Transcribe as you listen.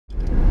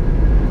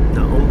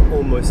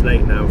almost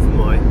late now for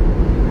my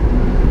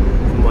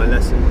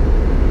lesson.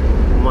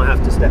 I might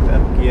have to step it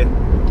up a gear.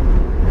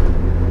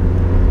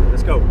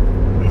 Let's go.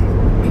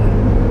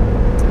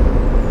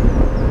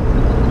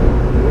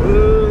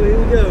 Oh, here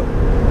we go.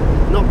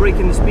 Not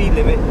breaking the speed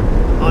limit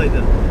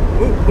either.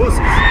 Ooh, horses.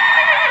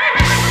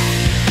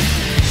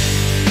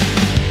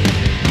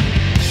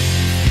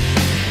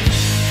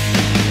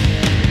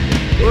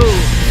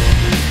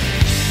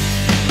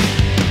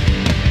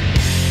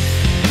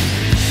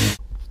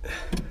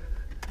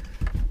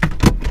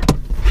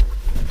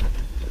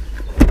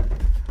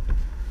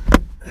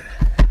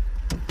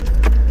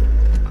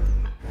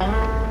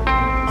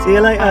 See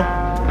you later.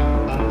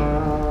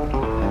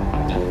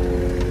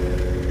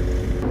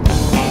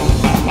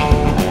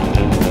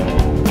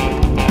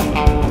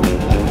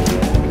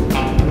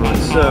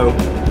 Right, so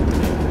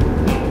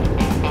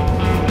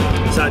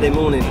Saturday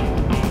morning,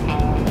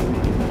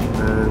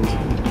 and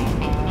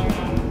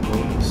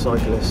well,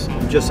 cyclist.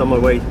 I'm just on my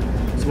way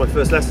to my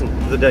first lesson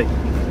of the day,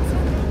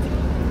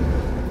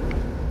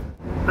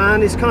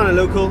 and it's kind of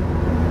local,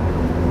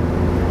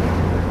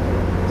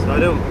 so I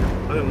don't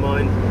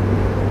mind.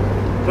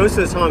 Most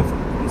of the time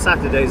on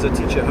Saturdays I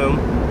teach at home,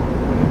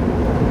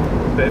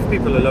 but if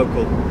people are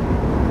local,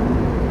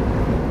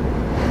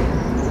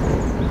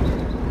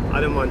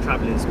 I don't mind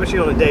travelling, especially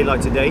on a day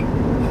like today.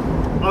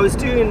 I was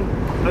doing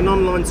an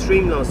online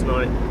stream last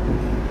night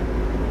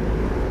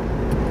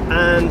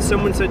and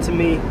someone said to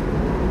me,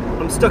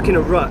 I'm stuck in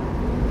a rut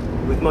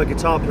with my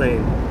guitar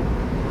playing.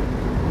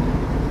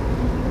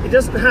 It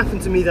doesn't happen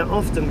to me that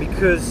often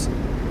because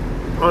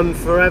I'm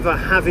forever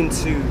having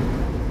to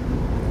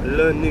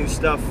learn new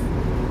stuff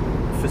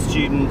for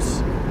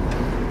students,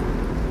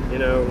 you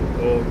know,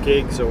 or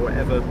gigs or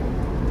whatever.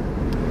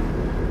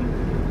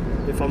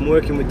 If I'm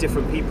working with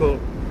different people,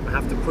 I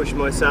have to push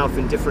myself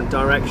in different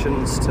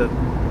directions to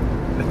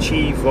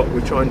achieve what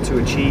we're trying to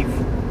achieve.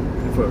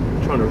 If we're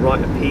trying to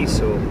write a piece,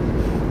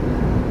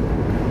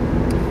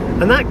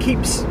 and that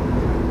keeps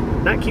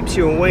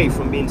you away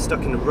from being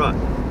stuck in a rut.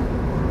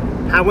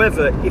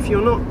 However, if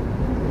you're not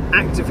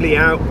actively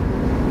out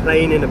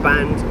playing in a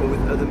band or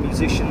with other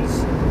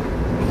musicians,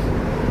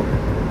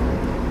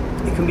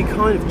 it can be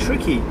kind of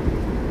tricky,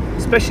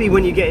 especially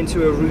when you get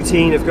into a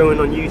routine of going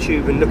on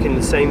YouTube and looking at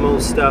the same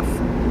old stuff.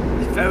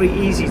 It's very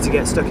easy to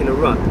get stuck in a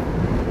rut.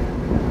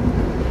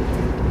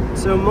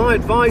 So my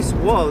advice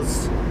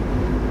was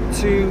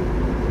to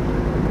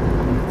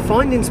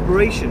find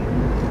inspiration,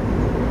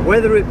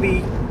 whether it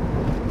be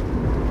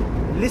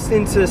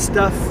listening to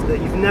stuff that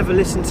you've never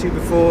listened to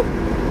before,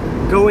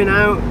 going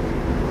out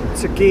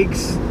to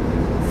gigs,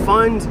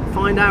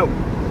 find out,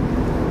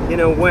 you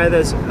know, where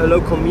there's a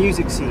local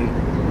music scene,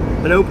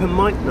 an open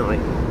mic night.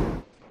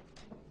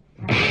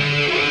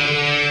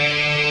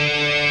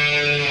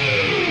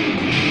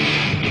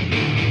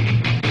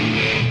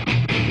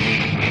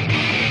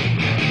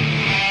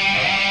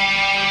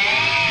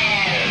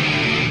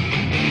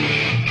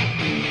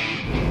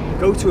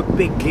 Go to a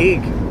big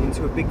gig,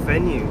 into a big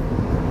venue.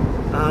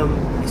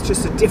 It's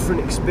just a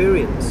different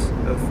experience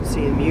of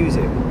seeing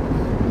music.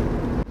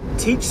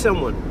 Teach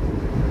someone.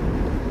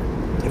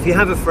 If you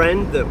have a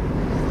friend that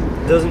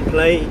doesn't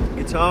play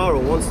guitar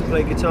or wants to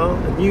play guitar,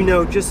 and you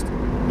know, just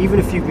even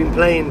if you've been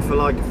playing for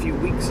like a few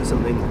weeks or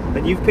something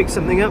and you've picked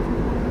something up,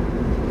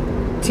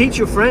 teach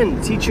your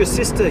friend, teach your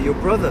sister, your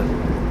brother,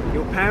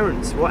 your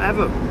parents,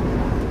 whatever,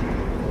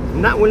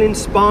 and that will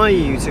inspire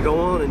you to go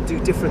on and do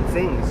different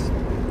things.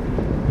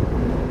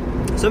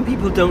 Some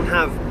people don't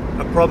have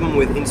a problem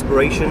with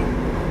inspiration,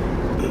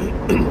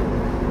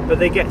 but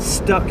they get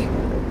stuck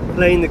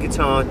playing the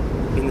guitar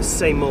in the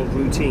same old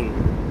routine.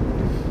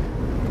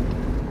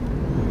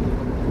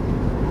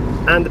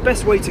 And the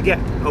best way to get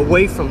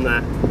away from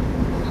that,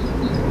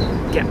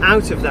 get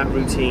out of that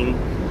routine,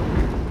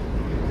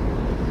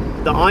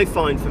 that I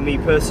find for me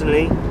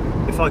personally,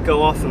 if I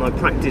go off and I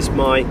practice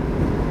my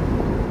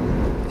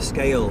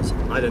scales,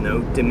 I don't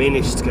know,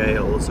 diminished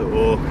scales,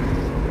 or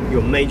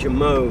your major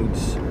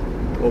modes,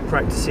 or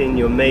practicing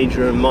your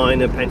major and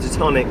minor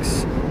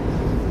pentatonics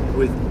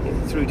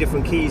through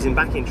different keys and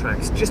backing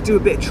tracks. Just do a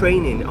bit of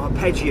training,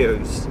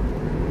 arpeggios.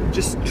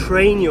 Just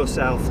train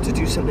yourself to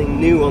do something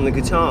new on the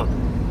guitar.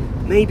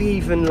 Maybe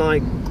even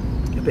like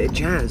a bit of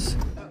jazz.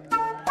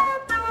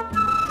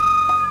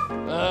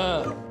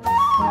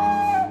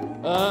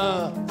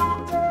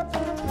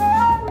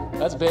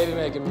 That's baby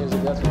making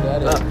music, that's what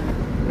that is.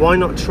 Why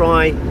not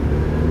try,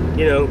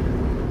 you know,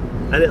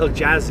 a little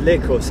jazz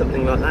lick or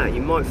something like that?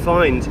 You might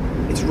find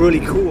it's really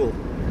cool,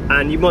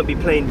 and you might be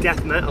playing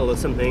death metal or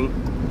something,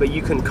 but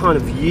you can kind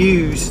of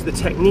use the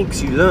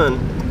techniques you learn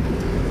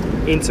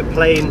into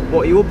playing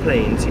what you're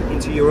playing,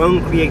 into your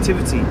own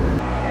creativity.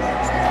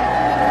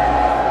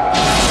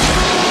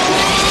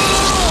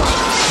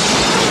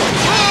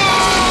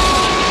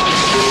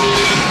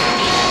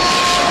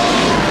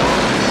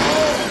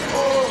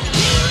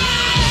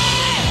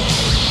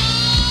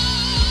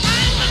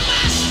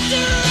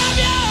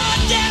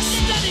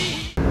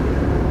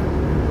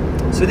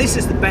 So this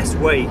is the best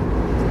way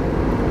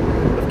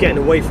of getting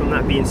away from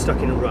that being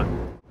stuck in a rut.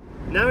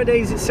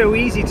 Nowadays it's so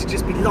easy to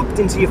just be locked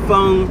into your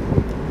phone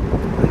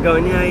and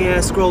going,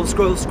 yeah, scroll,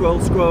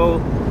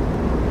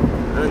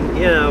 and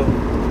you know,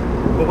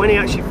 but when you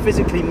actually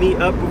physically meet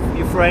up with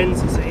your friends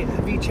and say,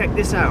 have you checked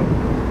this out?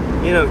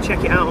 You know,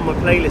 check it out on my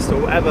playlist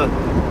or whatever.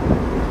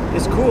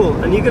 It's cool,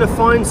 and you're gonna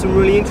find some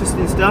really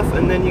interesting stuff,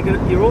 and then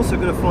you're also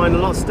gonna find a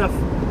lot of stuff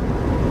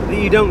that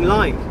you don't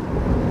like.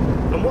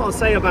 And what I'll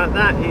say about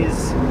that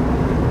is,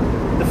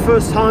 the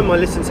first time I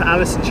listened to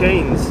Alice in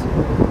Chains,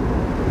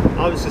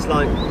 I was just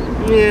like,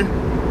 yeah,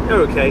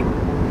 they're okay.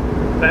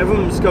 But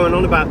everyone was going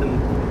on about them.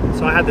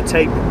 So I had the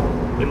tape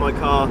in my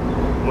car.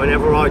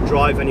 Whenever I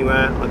drive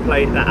anywhere, I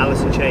play that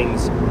Alice in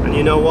Chains. And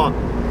you know what?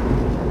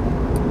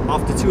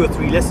 After 2 or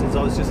 3 listens,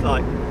 I was just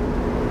like,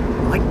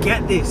 I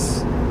get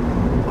this.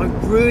 I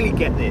really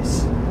get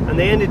this. And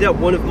they ended up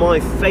one of my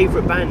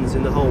favourite bands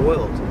in the whole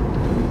world.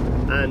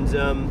 And,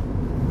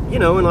 you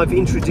know, and I've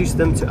introduced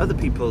them to other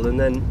people, and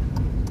then,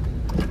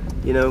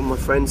 you know, my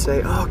friends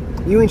say, oh,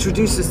 you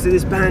introduced us to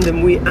this band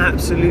and we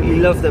absolutely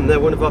love them. They're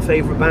one of our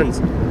favourite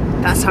bands.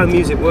 That's how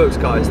music works,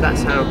 guys.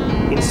 That's how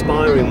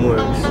inspiring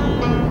works.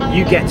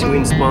 You get to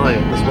inspire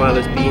as well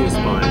as be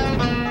inspired.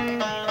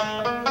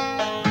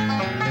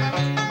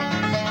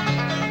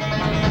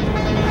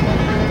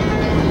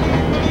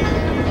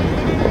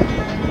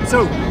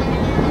 So,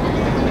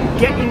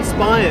 get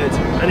inspired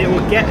and it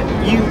will get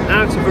you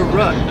out of a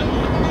rut.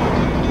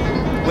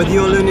 Whether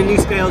you're learning new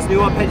scales, new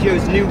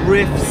arpeggios, new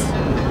riffs,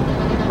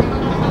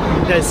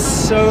 there's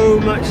so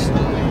much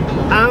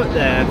out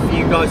there for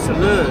you guys to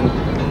learn.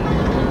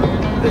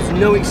 There's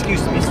no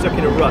excuse to be stuck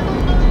in a rut.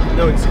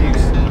 No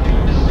excuse.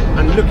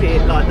 And look at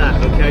it like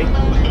that, okay?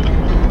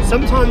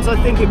 Sometimes I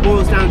think it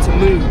boils down to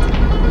mood.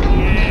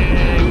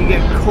 Yeah, you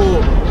get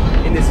caught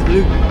in this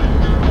loop,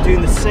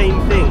 doing the same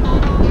thing.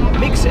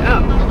 Mix it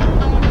up.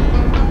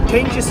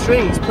 Change your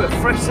strings, put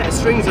a fresh set of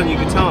strings on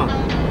your guitar.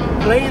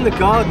 Play in the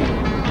garden,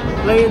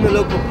 play in the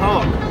local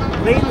park,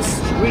 play in the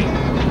street.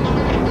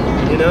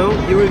 You know,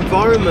 your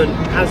environment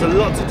has a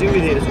lot to do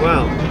with it as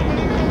well.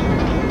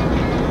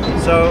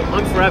 So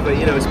I'm forever,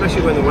 you know,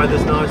 especially when the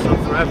weather's nice, I'm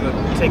forever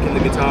taking the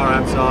guitar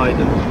outside,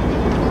 and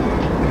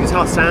the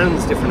guitar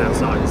sounds different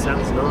outside, it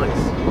sounds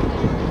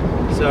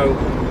nice. So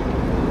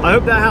I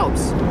hope that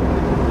helps.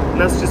 And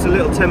that's just a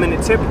little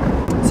 10-minute tip.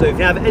 So if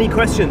you have any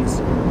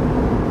questions,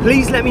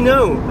 please let me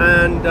know,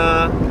 and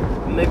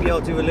maybe I'll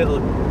do a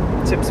little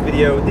tips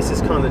video. This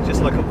is kind of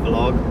just like a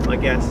vlog, I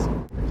guess.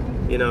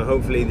 You know,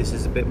 hopefully this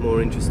is a bit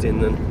more interesting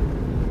than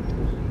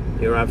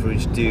your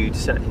average dude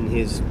sat in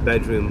his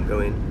bedroom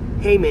going,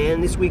 hey man,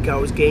 this week I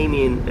was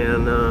gaming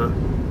and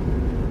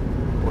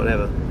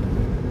whatever.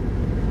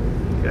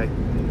 Okay.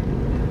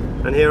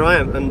 And here I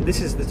am, and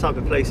this is the type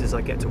of places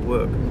I get to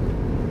work.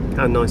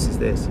 How nice is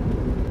this?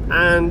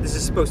 And this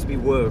is supposed to be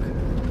work.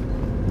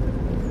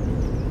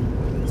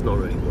 It's not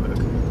really work.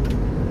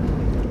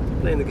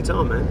 Playing the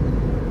guitar, man.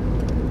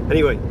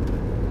 Anyway,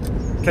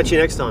 catch you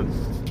next time.